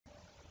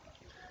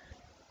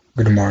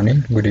Good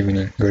morning, good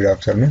evening, good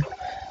afternoon.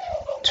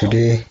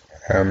 Today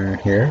I'm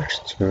here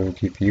to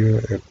give you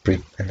a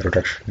brief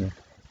introduction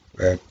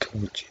of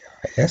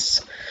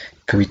QGIS.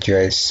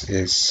 QGIS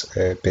is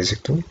a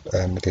basic tool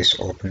and it is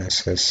open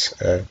access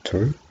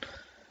tool,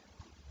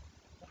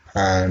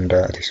 and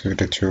it is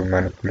used to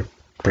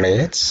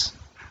manipulate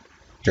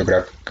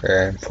geographic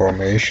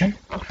information.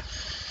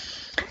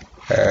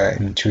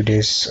 In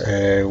today's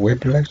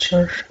web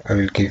lecture, I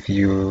will give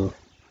you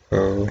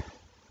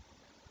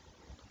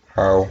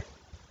how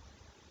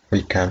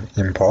we can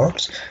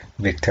import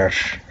vector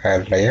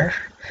layer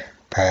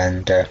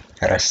and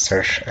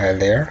raster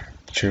layer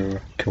to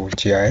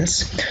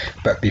QGIS.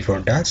 But before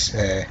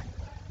that,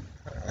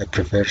 I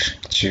prefer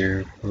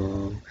to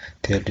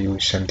tell you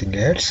something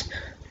else.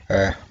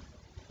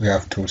 We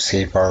have to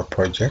save our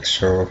project,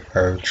 so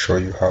I will show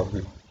you how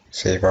we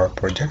save our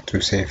project.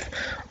 To save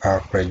our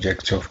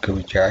project of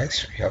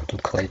QGIS, we have to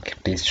click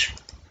this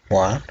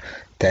one,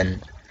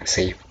 then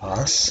save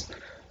as,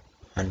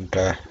 and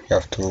we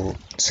have to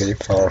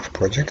save our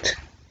project.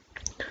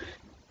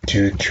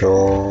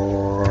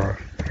 Tutorial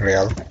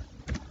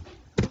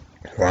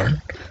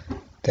 1,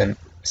 then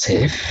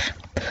save.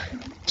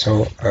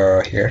 So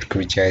here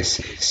QGIS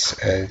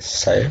is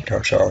saved,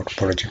 also our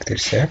project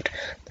is saved.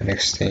 The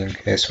next thing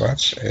is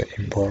what?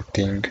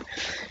 Importing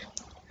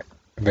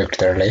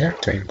vector layer.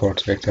 To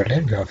import vector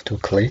layer, you have to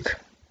click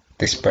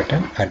this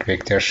button, add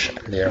vector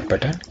layer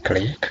button,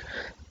 click,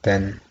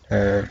 then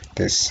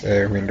this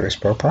window is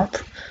pop up,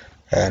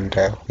 and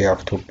we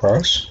have to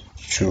browse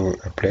to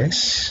a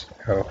place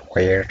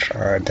where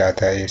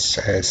data is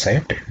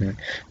saved. In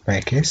my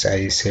case,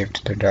 I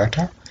saved the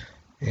data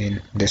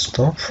in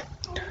desktop,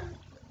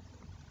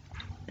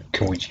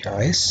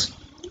 QGIS,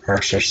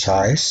 raster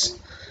size,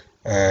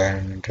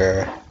 and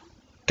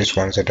this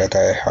one is the data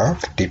I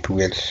have, deep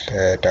well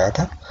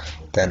data,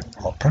 then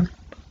open,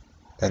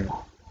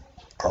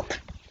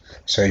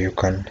 so you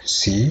can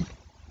see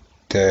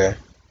the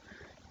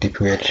deep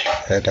well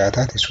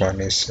data. This one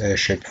is a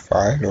shape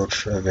file or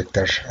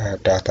vector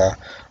data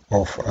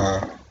of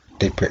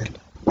deep well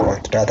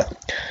point data.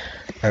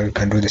 Now we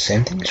can do the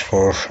same things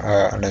for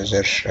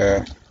another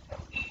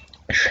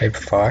shape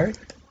file.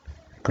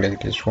 Click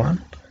this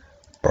one,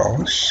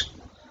 browse,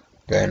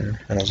 then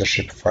another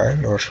shape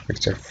file or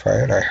vector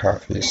file I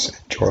have is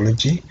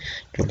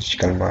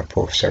geological map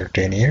of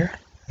certain area,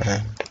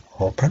 and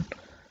open,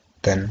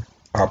 then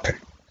open.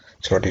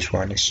 So this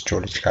one is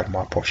geological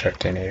map of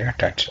certain area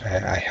that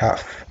I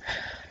have.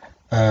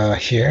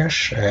 Here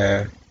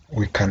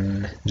we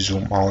can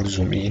zoom out,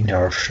 zoom in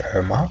our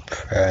map,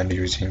 and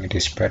using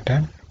this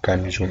button you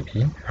can zoom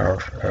in our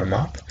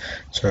map.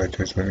 So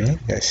to zoom in,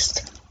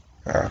 just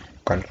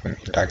can zoom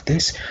in like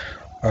this,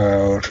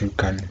 or you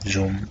can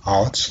zoom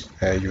out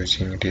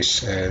using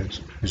this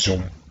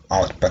zoom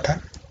out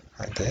button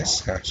like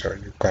this. So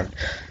you can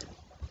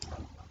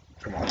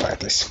zoom out like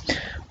this.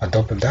 On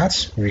top of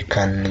that, we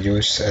can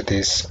use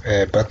this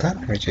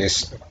button, which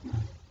is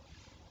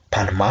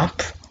pan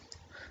map,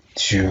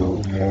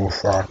 to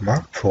move our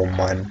map from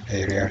one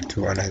area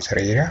to another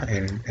area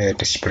in a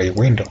display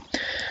window.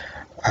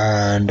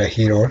 And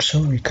here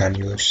also we can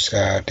use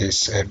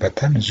this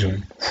button,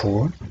 zoom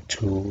full,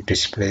 to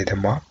display the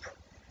map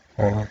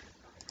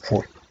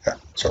full.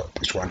 So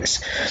this one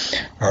is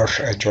our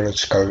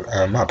geological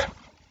map.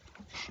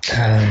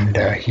 And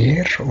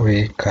here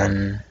we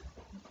can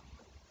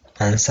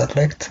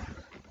unselect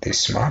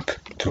this map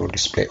to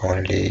display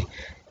only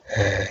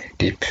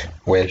deep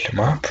well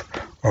map,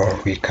 or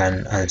we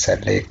can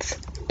unselect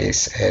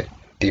this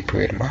deep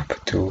well map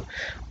to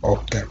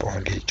observe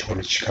only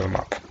geological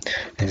map.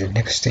 And the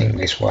next thing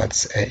is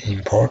what's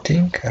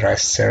importing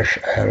raster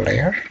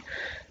layer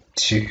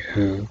to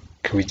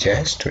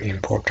QGIS. To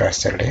import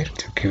raster layer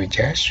to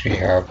QGIS, we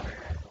have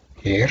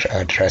here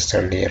a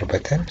raster layer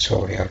button,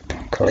 so we have to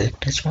click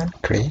this one,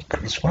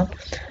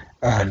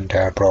 and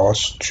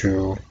browse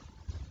to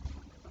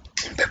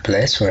the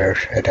place where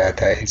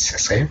data is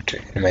saved.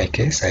 In my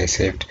case, I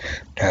saved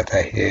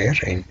data here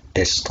in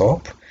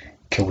desktop,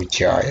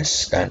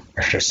 QGIS, and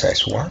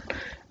exercise 1,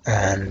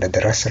 and the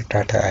raster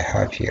data I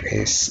have here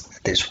is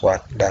this one,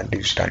 land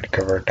use and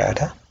cover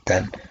data,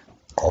 then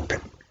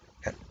open.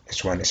 And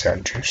this one is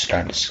land use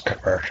and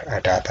cover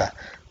data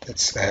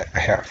that I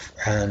have,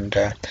 and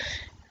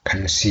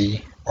can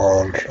see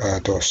all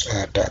those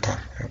data.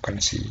 You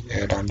can see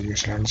land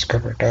use, land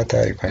cover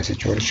data, you can see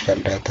geological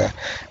data,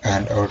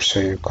 and also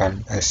you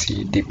can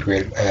see deep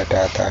well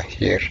data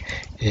here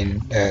in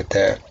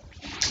the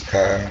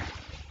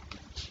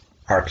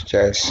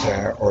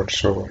ArcGIS,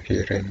 also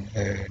here in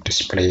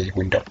display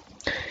window.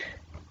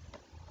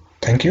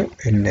 Thank you.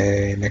 In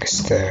the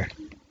next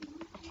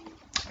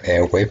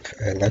web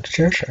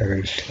lecture, I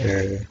will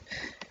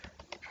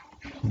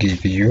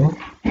give you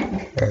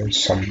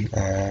some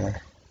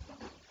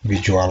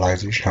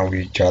visualization, how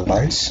we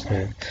visualize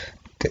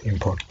the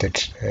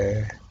imported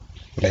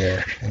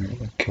layer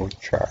in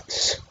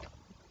QGIS.